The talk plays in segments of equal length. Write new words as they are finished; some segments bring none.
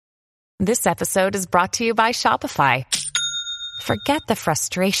This episode is brought to you by Shopify. Forget the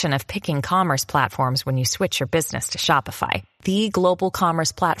frustration of picking commerce platforms when you switch your business to Shopify, the global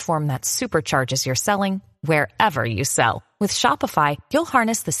commerce platform that supercharges your selling wherever you sell. With Shopify, you'll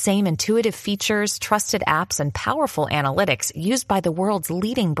harness the same intuitive features, trusted apps, and powerful analytics used by the world's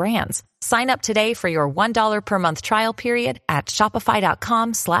leading brands. Sign up today for your $1 per month trial period at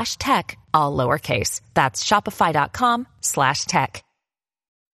shopify.com/tech, all lowercase. That's shopify.com/tech.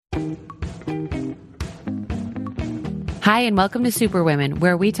 Hi, and welcome to Superwomen,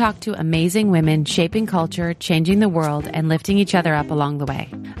 where we talk to amazing women shaping culture, changing the world, and lifting each other up along the way.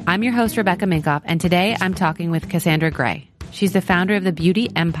 I'm your host, Rebecca Minkoff, and today I'm talking with Cassandra Gray. She's the founder of the beauty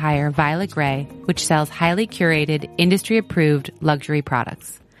empire Violet Grey, which sells highly curated, industry-approved luxury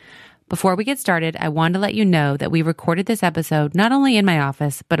products. Before we get started, I want to let you know that we recorded this episode not only in my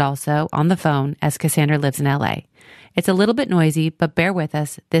office, but also on the phone as Cassandra lives in LA. It's a little bit noisy, but bear with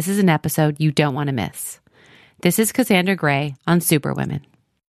us. This is an episode you don't want to miss. This is Cassandra Gray on Superwomen.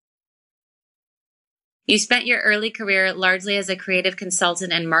 You spent your early career largely as a creative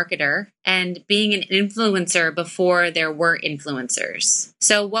consultant and marketer and being an influencer before there were influencers.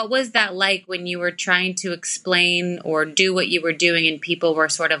 So what was that like when you were trying to explain or do what you were doing and people were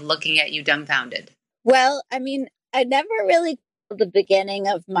sort of looking at you dumbfounded? Well, I never really the beginning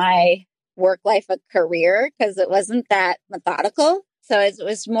of my work life a career because it wasn't that methodical. So it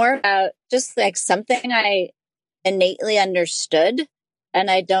was more about just like something I innately understood. And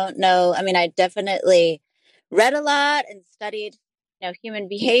I don't know, I definitely read a lot and studied, human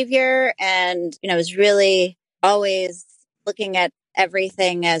behavior and, was really always looking at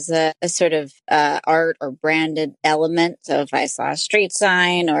everything as a sort of art or branded element. So if I saw a street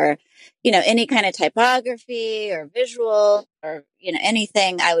sign or, any kind of typography or visual or,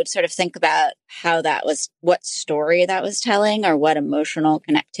 anything, I would sort of think about how that was, what story that was telling or what emotional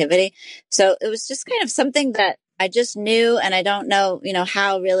connectivity. So it was just kind of something that I just knew, and I don't know,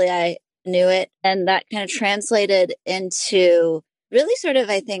 how really I knew it. And that kind of translated into really sort of,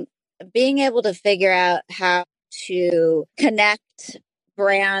 I think, being able to figure out how to connect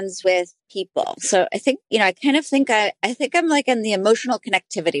brands with people. So I think, I kind of think I think I'm like in the emotional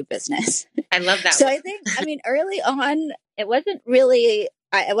connectivity business. I love that. So I think, early on, it wasn't really,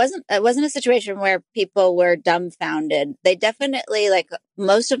 it wasn't a situation where people were dumbfounded. They definitely, like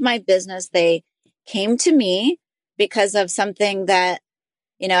most of my business, they came to me because of something that,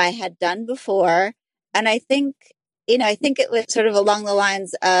 I had done before. And I think it was sort of along the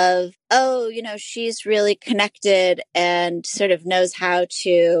lines of, she's really connected and sort of knows how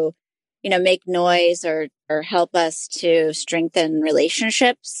to, make noise or help us to strengthen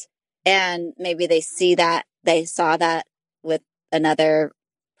relationships. And maybe they saw that with another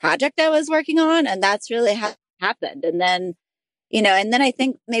project I was working on. And that's really how it happened. And then, I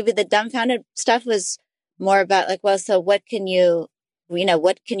think maybe the dumbfounded stuff was more about like, well, so what can you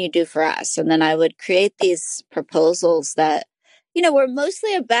do for us? And then I would create these proposals that, were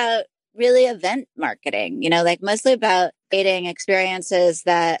mostly about really event marketing, like mostly about creating experiences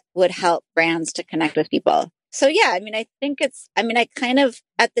that would help brands to connect with people. So yeah, I think I kind of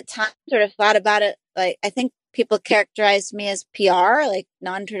at the time sort of thought about it. Like, I think people characterized me as PR, like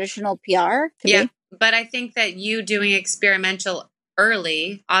non-traditional PR. Yeah. But I think that you doing experimental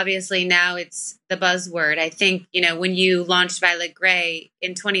early, obviously now it's the buzzword. I think, when you launched Violet Grey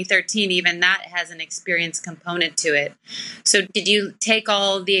in 2013, even that has an experience component to it. So did you take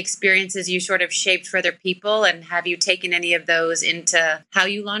all the experiences you sort of shaped for other people, and have you taken any of those into how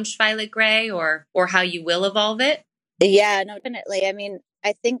you launched Violet Grey or how you will evolve it? Yeah, no, definitely.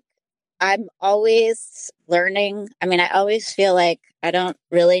 I think I'm always learning. I always feel like I don't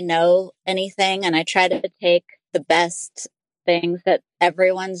really know anything, and I try to take the best things that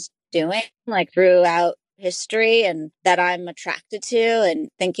everyone's doing like throughout history and that I'm attracted to and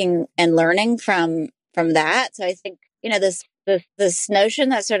thinking and learning from that. So I think, this notion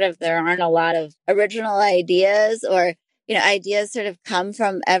that sort of there aren't a lot of original ideas or, ideas sort of come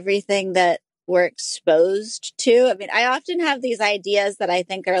from everything that we're exposed to. I often have these ideas that I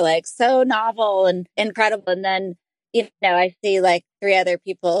think are like so novel and incredible. And then, I see like three other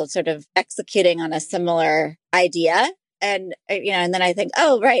people sort of executing on a similar idea. And, and then I think,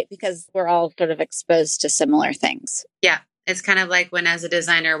 oh, right, because we're all sort of exposed to similar things. Yeah. It's kind of like when, as a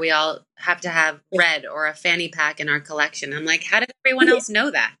designer, we all have to have red or a fanny pack in our collection. I'm like, how did everyone else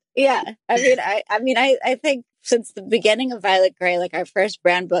know that? Yeah. I think since the beginning of Violet Grey, like our first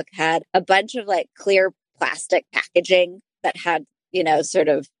brand book had a bunch of like clear plastic packaging that had, sort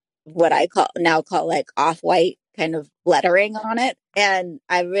of what I now call like off-white kind of lettering on it. And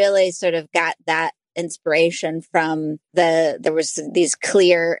I really sort of got that inspiration from there was these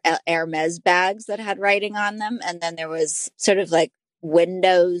clear Hermes bags that had writing on them. And then there was sort of like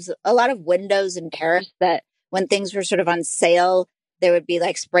a lot of windows in Paris that when things were sort of on sale, there would be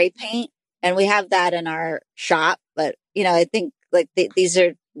like spray paint. And we have that in our shop. But, I think like these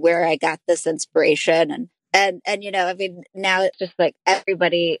are where I got this inspiration. And I mean, now it's just like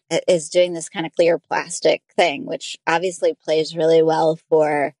everybody is doing this kind of clear plastic thing, which obviously plays really well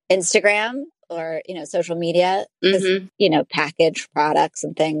for Instagram or, social media, packaged products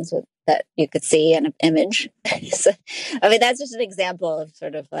and things that you could see in an image. So, I mean, that's just an example of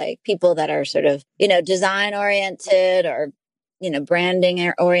sort of like people that are sort of, design oriented or,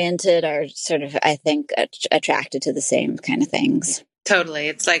 branding oriented are sort of, I think, attracted to the same kind of things. Totally.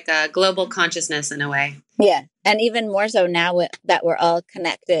 It's like a global consciousness in a way. Yeah. And even more so now that we're all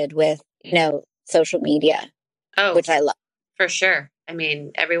connected with, social media, which I love. For sure. I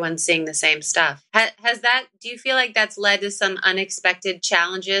mean, everyone's seeing the same stuff. Do you feel like that's led to some unexpected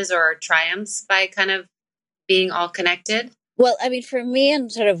challenges or triumphs by kind of being all connected? Well, I mean, for me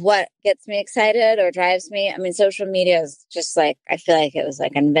and sort of what gets me excited or drives me, I mean, social media is just like, I feel like it was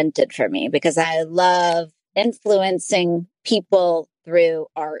like invented for me because I love influencing people through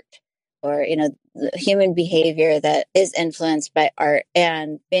art or, the human behavior that is influenced by art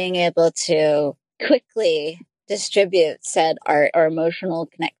and being able to quickly distribute said art or emotional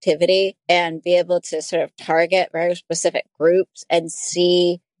connectivity and be able to sort of target very specific groups and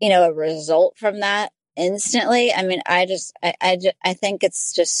see, a result from that instantly. I mean, I think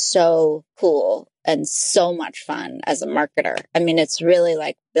it's just so cool and so much fun as a marketer. I mean, it's really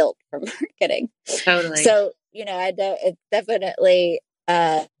like built for marketing. Totally. So, it definitely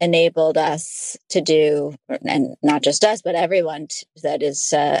enabled us to do, and not just us, but everyone that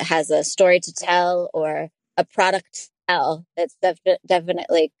has a story to tell or a product to sell. It's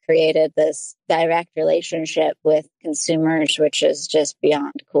definitely created this direct relationship with consumers, which is just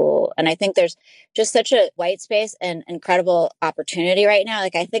beyond cool. And I think there's just such a white space and incredible opportunity right now.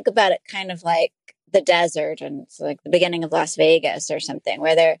 Like I think about it kind of like the desert and it's like the beginning of Las Vegas or something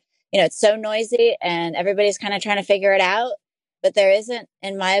where it's so noisy and everybody's kind of trying to figure it out. But there isn't,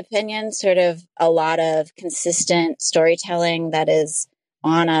 in my opinion, sort of a lot of consistent storytelling that is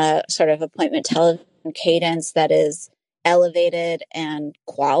on a sort of appointment television cadence that is elevated and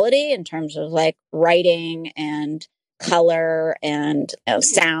quality in terms of like writing and color and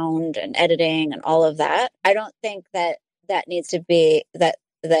sound and editing and all of that. I don't think that needs to be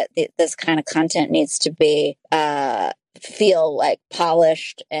this kind of content needs to be feel like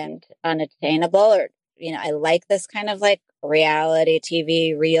polished and unattainable or I like this kind of like reality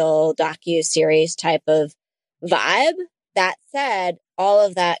TV, real docu-series type of vibe. That said, all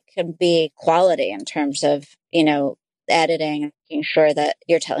of that can be quality in terms of, editing, making sure that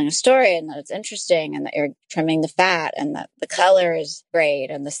you're telling a story and that it's interesting and that you're trimming the fat and that the color is great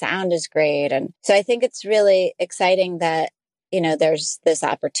and the sound is great. And so I think it's really exciting that, there's this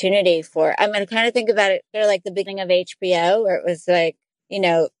opportunity for, I'm going to kind of think about it sort of like the beginning of HBO where it was like,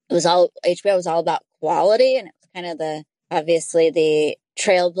 HBO was all about quality and it was kind of obviously the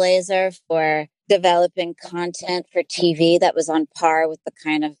trailblazer for developing content for TV that was on par with the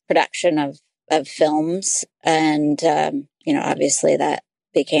kind of production of films. And, obviously that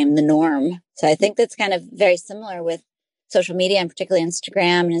became the norm. So I think that's kind of very similar with social media and particularly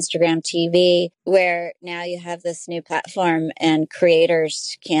Instagram and Instagram TV, where now you have this new platform and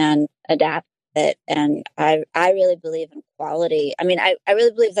creators can adapt it. And I really believe in quality. I mean, I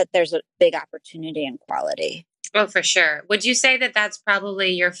really believe that there's a big opportunity in quality. Oh, for sure. Would you say that that's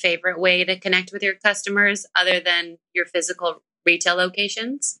probably your favorite way to connect with your customers other than your physical retail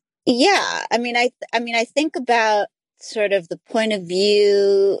locations? Yeah. I mean, I think about sort of the point of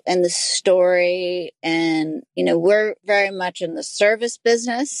view and the story and, we're very much in the service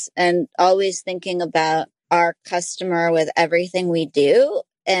business and always thinking about our customer with everything we do.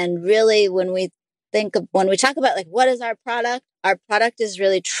 And really when we talk about like, what is our product is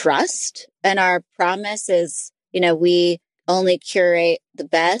really trust. And our promise is, we only curate the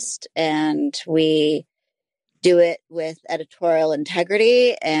best and we do it with editorial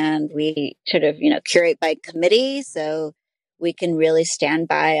integrity and we sort of, curate by committee. So we can really stand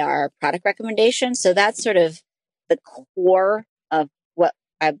by our product recommendations. So that's sort of the core of what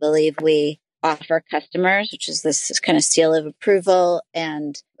I believe we offer customers, which is this kind of seal of approval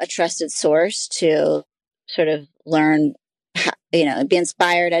and a trusted source to sort of learn, be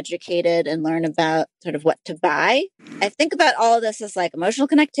inspired, educated, and learn about sort of what to buy. I think about all of this as like emotional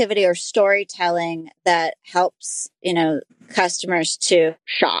connectivity or storytelling that helps, customers to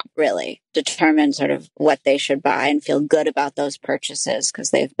shop, really determine sort of what they should buy and feel good about those purchases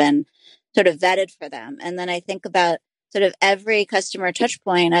because they've been sort of vetted for them. And then I think about sort of every customer touch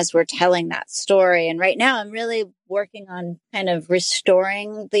point as we're telling that story. And right now I'm really working on kind of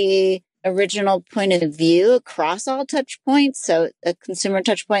restoring the original point of view across all touch points. So a consumer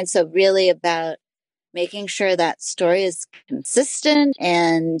touch point. So really about making sure that story is consistent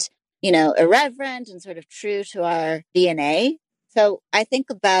and, irreverent and sort of true to our DNA. So I think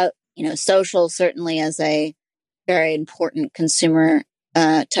about, social certainly as a very important consumer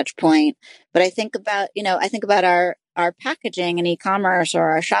touch point. But I think about, our packaging and e-commerce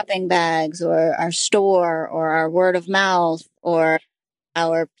or our shopping bags or our store or our word of mouth or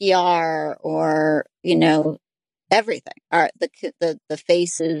our PR or, everything. The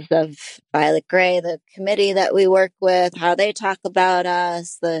faces of Violet Grey, the committee that we work with, how they talk about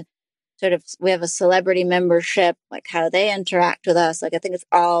us, we have a celebrity membership, like how they interact with us. Like I think it's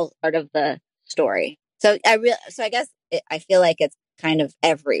all part of the story. So I guess I feel like it's kind of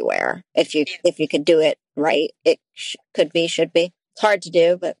everywhere. If you could do it right, it should be. It's hard to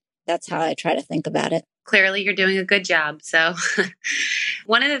do, but that's how I try to think about it. Clearly, you're doing a good job. So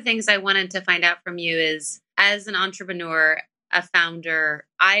one of the things I wanted to find out from you is, as an entrepreneur, a founder,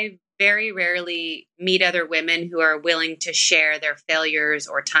 I very rarely meet other women who are willing to share their failures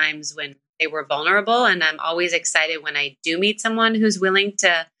or times when they were vulnerable. And I'm always excited when I do meet someone who's willing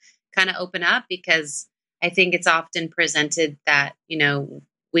to kind of open up, because I think it's often presented that,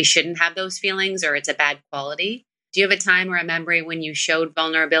 we shouldn't have those feelings or it's a bad quality. Do you have a time or a memory when you showed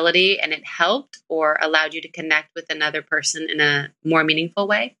vulnerability and it helped or allowed you to connect with another person in a more meaningful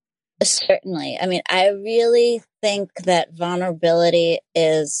way? Certainly. I mean, I really think that vulnerability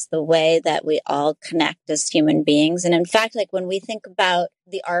is the way that we all connect as human beings. And in fact, like when we think about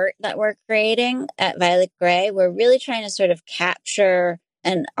the art that we're creating at Violet Grey, we're really trying to sort of capture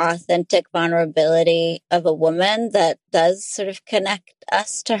an authentic vulnerability of a woman that does sort of connect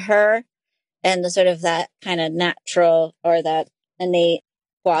us to her, and the sort of that kind of natural or that innate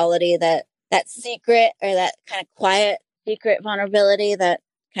quality, that secret or that kind of quiet secret vulnerability that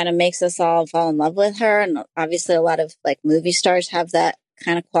kind of makes us all fall in love with her. And obviously a lot of like movie stars have that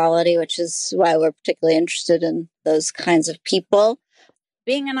kind of quality, which is why we're particularly interested in those kinds of people.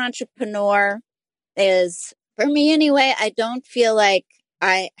 Being an entrepreneur is, for me anyway, I don't feel like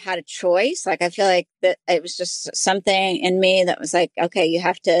I had a choice. Like I feel like that it was just something in me that was like, okay, you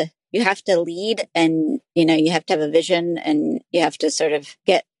have to lead, and, you have to have a vision, and you have to sort of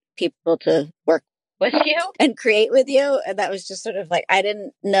get people to work with you and create with you. And that was just sort of like, I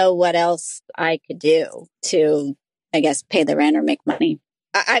didn't know what else I could do to, I guess, pay the rent or make money.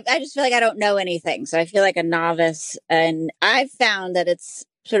 I just feel like I don't know anything. So I feel like a novice. And I've found that it's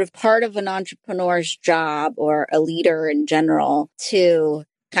sort of part of an entrepreneur's job, or a leader in general, to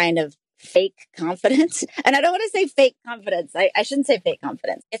kind of fake confidence. And I don't want to say fake confidence. I shouldn't say fake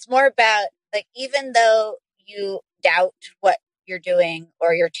confidence. It's more about like, even though you doubt what you're doing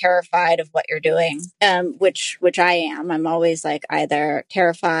or you're terrified of what you're doing, which I am. I'm always like either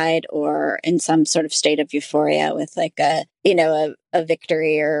terrified or in some sort of state of euphoria with like a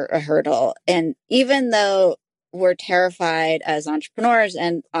victory or a hurdle. And even though we're terrified as entrepreneurs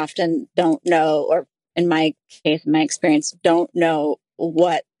and often don't know, or in my case, in my experience, don't know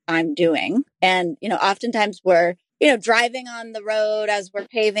what I'm doing. And, oftentimes we're, driving on the road as we're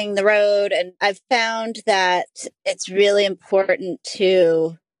paving the road. And I've found that it's really important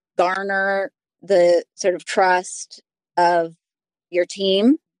to garner the sort of trust of your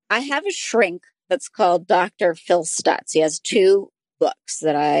team. I have a shrink that's called Dr. Phil Stutz. He has 2 books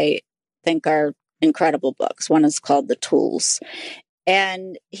that I think are incredible books. One is called The Tools.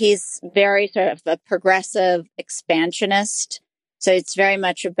 And he's very sort of a progressive expansionist. So it's very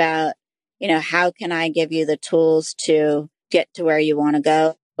much about, how can I give you the tools to get to where you want to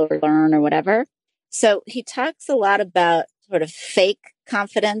go or learn or whatever. So he talks a lot about sort of fake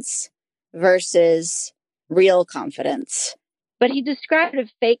confidence versus real confidence. But he described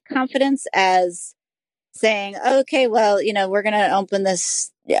fake confidence as saying, okay, well, we're going to open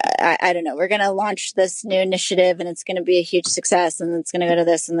this, I don't know, we're going to launch this new initiative and it's going to be a huge success, and it's going to go to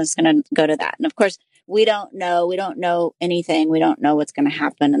this and it's going to go to that. And of course, we don't know anything. We don't know what's going to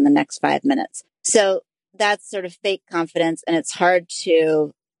happen in the next 5 minutes. So that's sort of fake confidence. And it's hard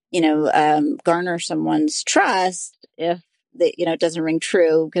to, garner someone's trust if it doesn't ring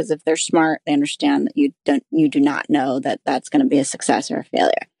true, because if they're smart, they understand that you do not know that that's going to be a success or a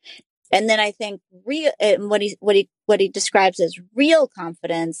failure. And then I think what he describes as real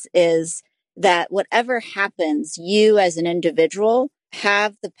confidence is that whatever happens, you as an individual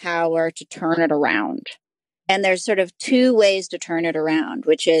have the power to turn it around. And there's sort of 2 ways to turn it around,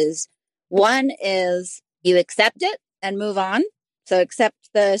 which is, one is you accept it and move on. So accept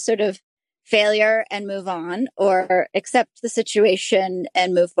the sort of failure and move on, or accept the situation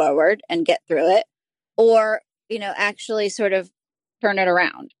and move forward and get through it, or, actually sort of turn it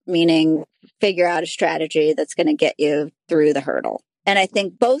around, meaning figure out a strategy that's going to get you through the hurdle. And I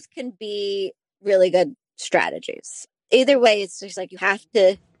think both can be really good strategies. Either way, it's just like you have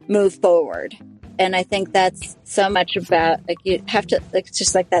to move forward. And I think that's so much about, like, you have to, like, it's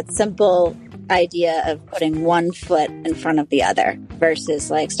just like that simple idea of putting one foot in front of the other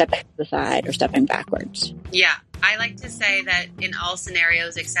versus like stepping to the side or stepping backwards. Yeah. I like to say that in all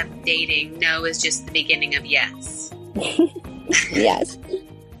scenarios except dating, no is just the beginning of yes. Yes.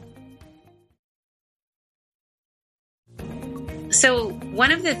 So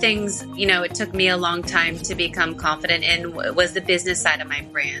one of the things, it took me a long time to become confident in was the business side of my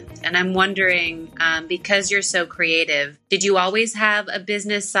brand. And I'm wondering, because you're so creative, did you always have a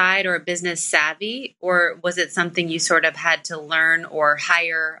business side or a business savvy? Or was it something you sort of had to learn or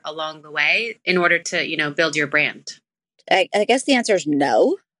hire along the way in order to, build your brand? I guess the answer is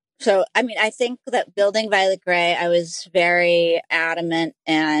no. So, I think that building Violet Grey, I was very adamant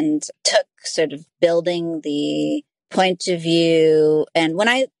and took sort of building the point of view. And when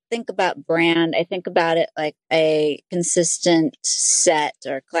I think about brand, I think about it like a consistent set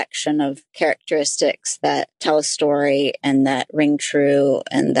or collection of characteristics that tell a story and that ring true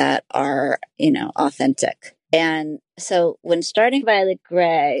and that are, authentic. And so when starting Violet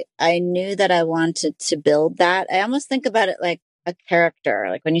Grey, I knew that I wanted to build that. I almost think about it like a character,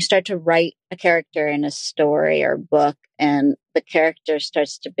 like when you start to write a character in a story or book and the character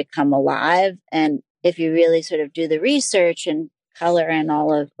starts to become alive. And if you really sort of do the research and color in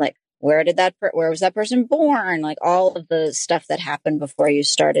all of like, where was that person born? Like all of the stuff that happened before you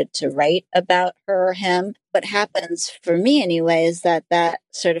started to write about her or him. What happens for me anyway is that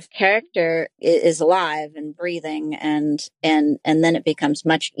sort of character is alive and breathing and then it becomes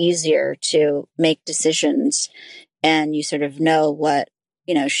much easier to make decisions and you sort of know what,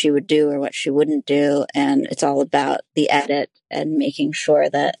 she would do or what she wouldn't do. And it's all about the edit and making sure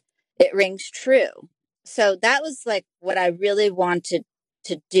that it rings true. So that was like what I really wanted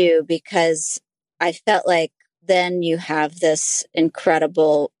to do because I felt like then you have this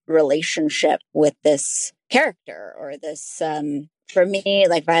incredible relationship with this character or this, for me,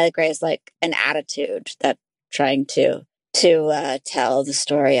 like Violet Grey is like an attitude that trying to tell the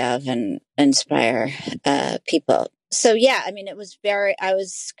story of and inspire people. So yeah, I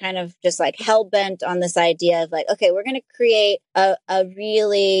was kind of just like hell bent on this idea of like, okay, we're going to create a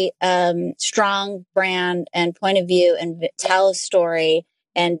really strong brand and point of view and tell a story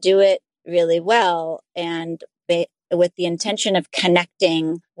and do it really well and with the intention of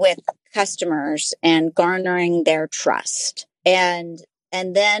connecting with customers and garnering their trust. And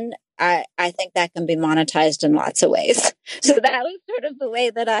then I think that can be monetized in lots of ways. So that was sort of the way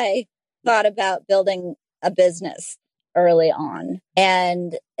that I thought about building a business early on.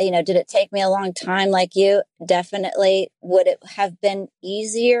 And, did it take me a long time like you? Definitely. Would it have been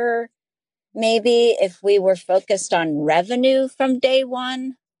easier maybe if we were focused on revenue from day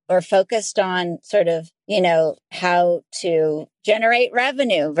one or focused on sort of, how to generate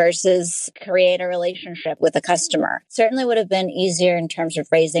revenue versus create a relationship with a customer? Certainly would have been easier in terms of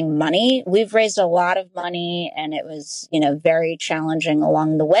raising money. We've raised a lot of money and it was, very challenging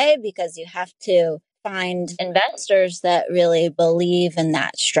along the way because you have to find investors that really believe in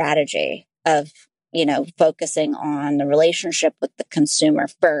that strategy of, focusing on the relationship with the consumer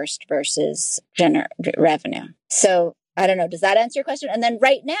first versus revenue. So I don't know. Does that answer your question? And then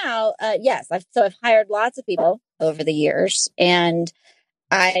right now, yes. I've hired lots of people over the years, and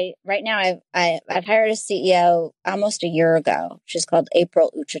I've hired a CEO almost a year ago. She's called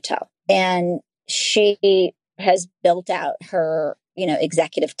April Uchito, and she has built out her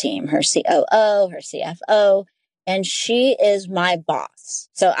executive team, her COO, her CFO, and she is my boss.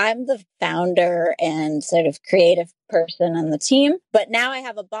 So I'm the founder and sort of creative person on the team, but now I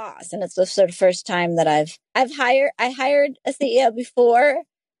have a boss, and it's the sort of first time that I hired a CEO before,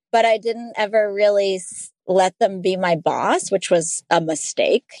 but I didn't ever really let them be my boss, which was a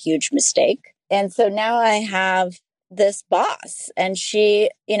mistake, huge mistake. And so now I have this boss, and she,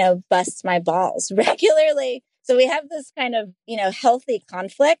 busts my balls regularly. So we have this kind of, healthy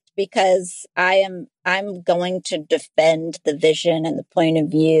conflict because I'm going to defend the vision and the point of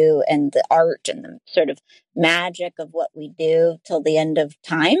view and the art and the sort of magic of what we do till the end of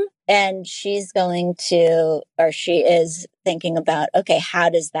time. And she is thinking about, okay, how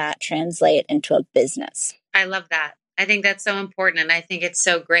does that translate into a business? I love that. I think that's so important. And I think it's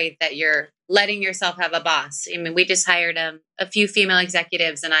so great that you're letting yourself have a boss. We just hired a few female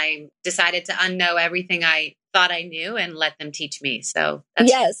executives, and I decided to unknow everything I thought I knew and let them teach me. So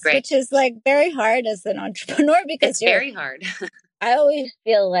that's great. Which is like very hard as an entrepreneur because it's very hard. I always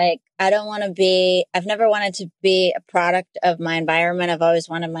feel like I've never wanted to be a product of my environment. I've always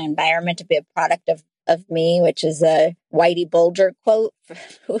wanted my environment to be a product of me, which is a Whitey Bulger quote,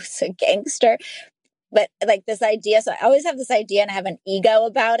 who's a gangster. But like this idea, so I always have this idea and I have an ego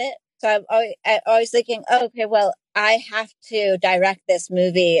about it. So I'm always thinking, oh, okay, well, I have to direct this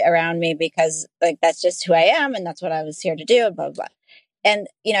movie around me because like that's just who I am and that's what I was here to do and blah, blah, blah. And,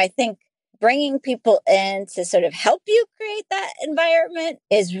 I think bringing people in to sort of help you create that environment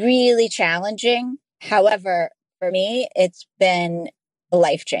is really challenging. However, for me, it's been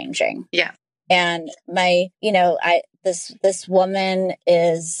life-changing. Yeah. And this woman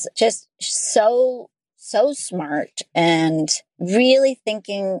is just so smart and really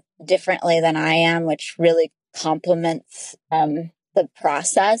thinking differently than I am, which really complements the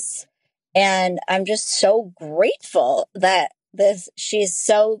process. And I'm just so grateful that she's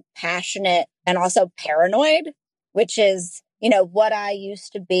so passionate and also paranoid, which is, what I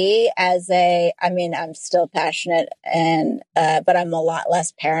used to be I'm still passionate but I'm a lot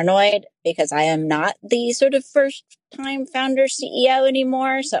less paranoid because I am not the sort of first time founder CEO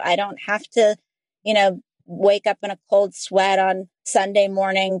anymore. So I don't have to, wake up in a cold sweat on Sunday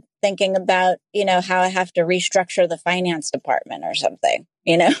morning thinking about, how I have to restructure the finance department or something,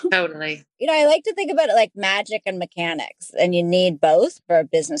 Totally. I like to think about it like magic and mechanics, and you need both for a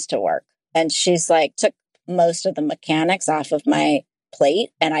business to work. And she's like, took most of the mechanics off of my plate,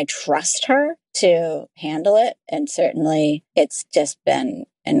 and I trust her to handle it. And certainly it's just been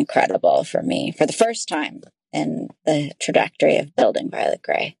incredible for me for the first time in the trajectory of building Violet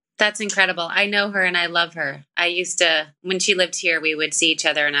Grey. That's incredible. I know her and I love her. I used to, when she lived here, we would see each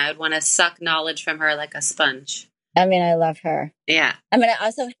other and I would want to suck knowledge from her like a sponge. I love her. Yeah. I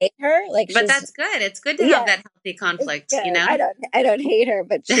also hate her. But that's good. It's good to have that healthy conflict, I don't hate her,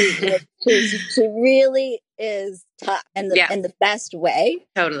 but she really is tough in the best way.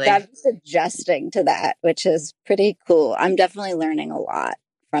 Totally. So I'm just adjusting to that, which is pretty cool. I'm definitely learning a lot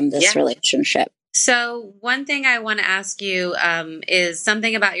from this relationship. So one thing I want to ask you is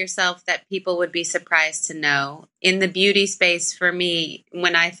something about yourself that people would be surprised to know. In the beauty space, for me,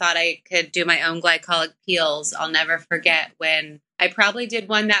 when I thought I could do my own glycolic peels, I'll never forget when I probably did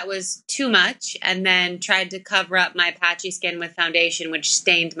one that was too much and then tried to cover up my patchy skin with foundation, which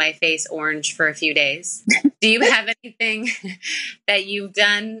stained my face orange for a few days. Do you have anything that you've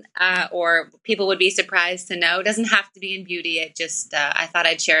done or people would be surprised to know? It doesn't have to be in beauty. It just, I thought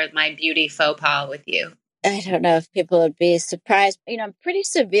I'd share my beauty faux pas with you. I don't know if people would be surprised. I'm pretty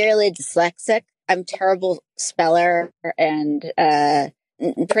severely dyslexic. I'm terrible speller and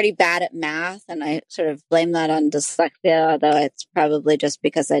pretty bad at math. And I sort of blame that on dyslexia, although it's probably just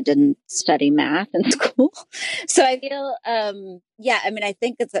because I didn't study math in school. So I feel, I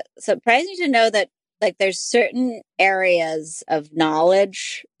think it's surprising to know that like there's certain areas of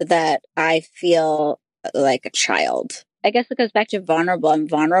knowledge that I feel like a child. I guess it goes back to vulnerable. I'm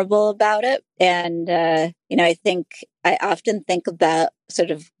vulnerable about it. And, I think I often think about sort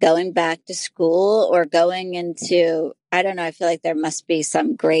of going back to school or going into, I don't know, I feel like there must be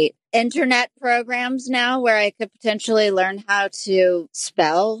some great internet programs now where I could potentially learn how to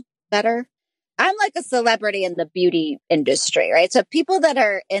spell better. I'm like a celebrity in the beauty industry, right? So people that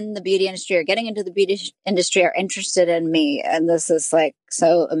are in the beauty industry or getting into the beauty industry are interested in me. And this is like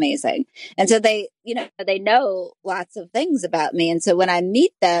so amazing. And so they know lots of things about me. And so when I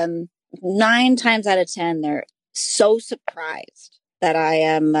meet them, 9 times out of 10, they're so surprised that I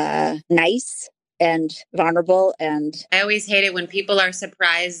am nice and vulnerable. And I always hate it when people are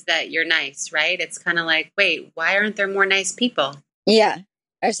surprised that you're nice, right? It's kind of like, wait, why aren't there more nice people? Yeah.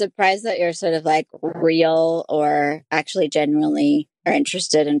 Are surprised that you're sort of like real or actually genuinely are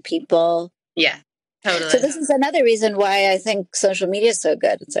interested in people. Yeah, totally. So this is another reason why I think social media is so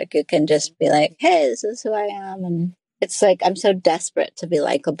good. It's like you can just be like, hey, this is who I am. And it's like I'm so desperate to be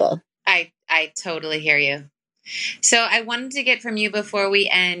likable. I totally hear you. So I wanted to get from you before we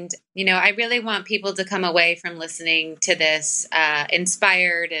end, I really want people to come away from listening to this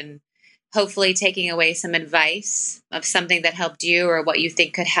inspired and hopefully taking away some advice of something that helped you or what you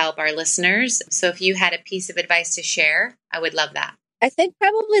think could help our listeners. So if you had a piece of advice to share, I would love that. I think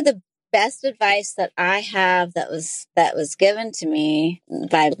probably the best advice that I have that was given to me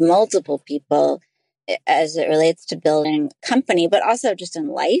by multiple people as it relates to building a company, but also just in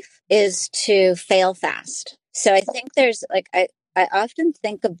life, is to fail fast. So I think there's I often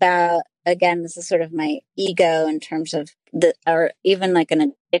think about, again, this is sort of my ego in terms of or even like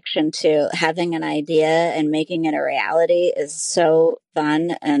an addiction to having an idea and making it a reality is so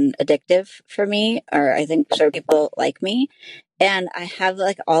fun and addictive for me, or I think sort of people like me. And I have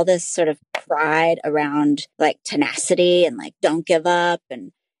like all this sort of pride around like tenacity and like don't give up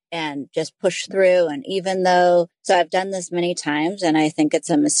and just push through. And even though, so I've done this many times and I think it's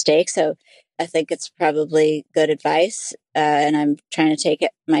a mistake. So I think it's probably good advice. And I'm trying to take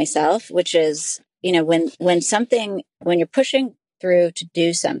it myself, which is, you know, when you're pushing through to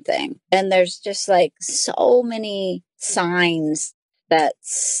do something and there's just like so many signs that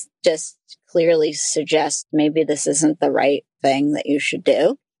just clearly suggest maybe this isn't the right thing that you should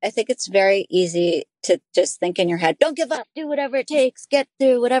do. I think it's very easy to just think in your head, don't give up, do whatever it takes, get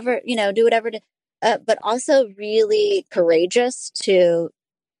through whatever, you know, do whatever but also really courageous to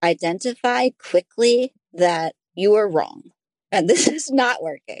identify quickly that you are wrong and this is not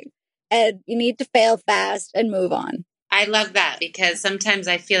working and you need to fail fast and move on. I love that because sometimes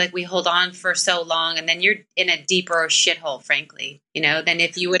I feel like we hold on for so long and then you're in a deeper shithole, frankly, you know, than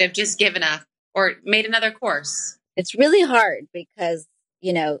if you would have just given up or made another course. It's really hard because,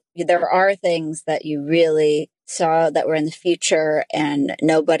 you know, there are things that you really saw that were in the future and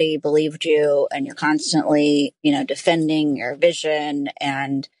nobody believed you and you're constantly, you know, defending your vision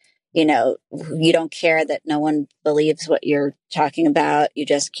and, you know, you don't care that no one believes what you're talking about. You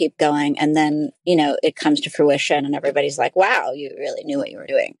just keep going. And then, you know, it comes to fruition and everybody's like, wow, you really knew what you were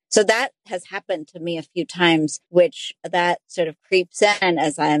doing. So that has happened to me a few times, which that sort of creeps in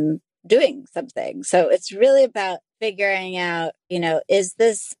as I'm doing something. So it's really about figuring out, you know,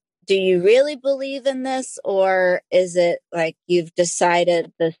 do you really believe in this? Or is it like you've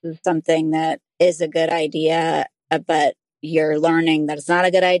decided this is something that is a good idea, but you're learning that it's not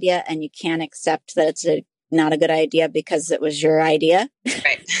a good idea and you can't accept that it's not a good idea because it was your idea?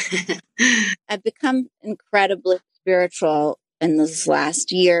 Right. I've become incredibly spiritual in this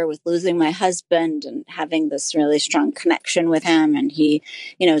last year with losing my husband and having this really strong connection with him. And he,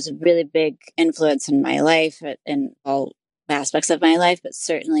 you know, is a really big influence in my life in all aspects of my life, but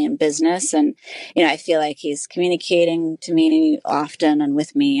certainly in business. And, you know, I feel like he's communicating to me often and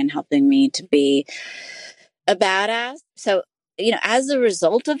with me and helping me to be a badass. So, you know, as a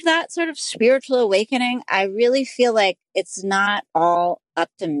result of that sort of spiritual awakening, I really feel like it's not all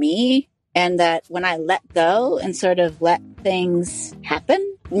up to me. And that when I let go and sort of let things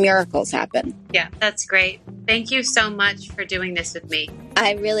happen, miracles happen. Yeah, that's great. Thank you so much for doing this with me.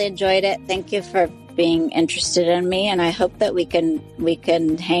 I really enjoyed it. Thank you for being interested in me. And I hope that we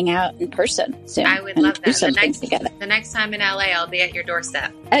can hang out in person soon. I would love that. Do something together. The next time in LA, I'll be at your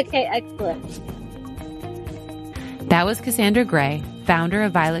doorstep. Okay, excellent. That was Cassandra Gray, founder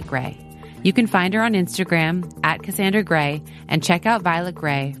of Violet Grey. You can find her on Instagram at Cassandra Gray and check out Violet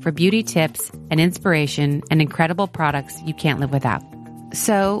Grey for beauty tips and inspiration and incredible products you can't live without.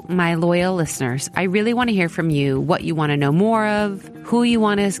 So, my loyal listeners, I really want to hear from you what you want to know more of, who you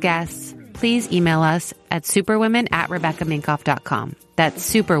want as guests. Please email us at superwomen@RebeccaMinkoff.com. That's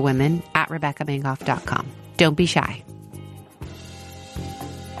superwomen@RebeccaMinkoff.com. Don't be shy.